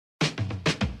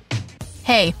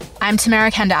Hey, I'm Tamara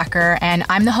Kandaker, and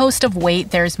I'm the host of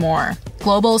Wait, There's More,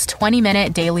 Global's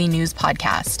 20-minute daily news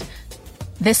podcast.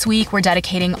 This week, we're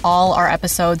dedicating all our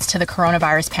episodes to the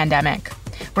coronavirus pandemic.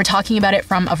 We're talking about it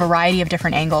from a variety of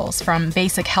different angles, from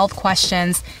basic health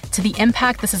questions to the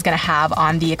impact this is going to have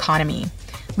on the economy.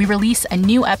 We release a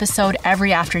new episode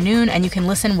every afternoon, and you can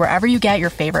listen wherever you get your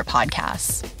favorite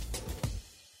podcasts.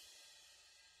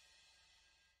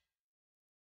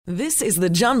 This is the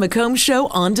John McComb Show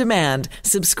on demand.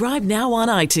 Subscribe now on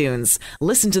iTunes.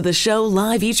 Listen to the show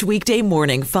live each weekday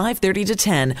morning, 5:30 to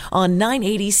 10 on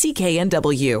 980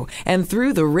 CKNW and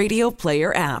through the Radio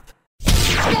Player app.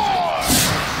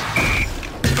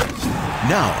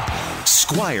 Now,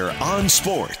 Squire on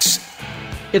Sports.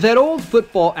 If that old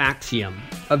football axiom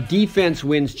of defense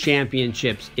wins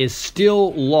championships is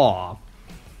still law,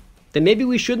 then maybe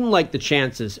we shouldn't like the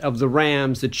chances of the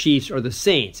Rams, the Chiefs, or the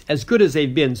Saints, as good as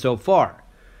they've been so far.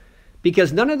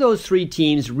 Because none of those three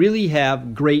teams really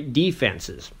have great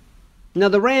defenses. Now,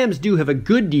 the Rams do have a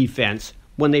good defense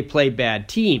when they play bad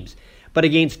teams, but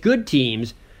against good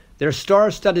teams, their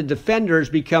star-studded defenders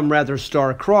become rather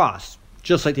star-crossed,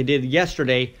 just like they did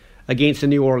yesterday against the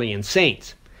New Orleans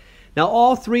Saints. Now,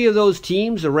 all three of those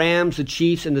teams, the Rams, the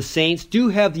Chiefs, and the Saints, do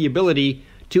have the ability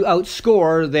to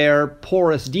outscore their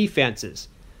porous defenses.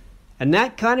 And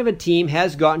that kind of a team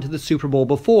has gotten to the Super Bowl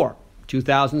before.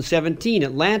 2017,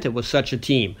 Atlanta was such a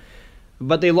team,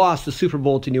 but they lost the Super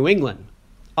Bowl to New England.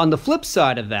 On the flip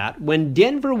side of that, when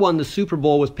Denver won the Super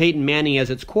Bowl with Peyton Manning as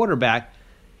its quarterback,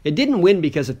 it didn't win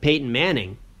because of Peyton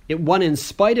Manning. It won in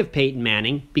spite of Peyton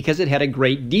Manning because it had a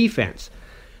great defense.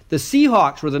 The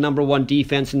Seahawks were the number one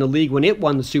defense in the league when it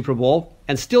won the Super Bowl,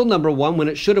 and still number one when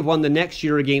it should have won the next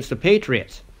year against the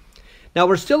Patriots. Now,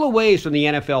 we're still a ways from the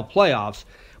NFL playoffs,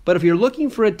 but if you're looking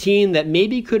for a team that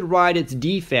maybe could ride its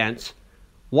defense,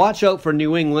 watch out for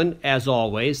New England, as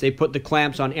always. They put the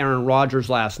clamps on Aaron Rodgers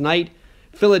last night.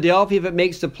 Philadelphia, if it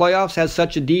makes the playoffs, has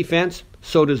such a defense.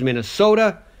 So does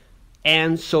Minnesota,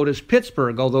 and so does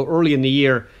Pittsburgh, although early in the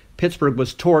year, Pittsburgh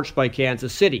was torched by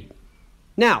Kansas City.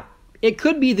 Now, it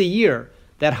could be the year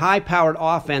that high-powered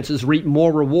offenses reap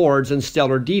more rewards than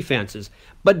stellar defenses.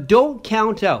 But don't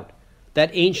count out that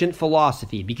ancient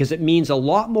philosophy, because it means a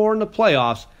lot more in the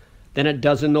playoffs than it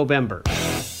does in November.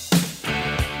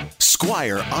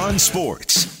 Squire on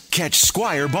Sports. Catch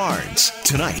Squire Barnes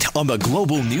tonight on the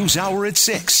Global News Hour at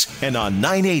 6 and on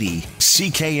 980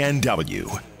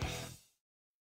 CKNW.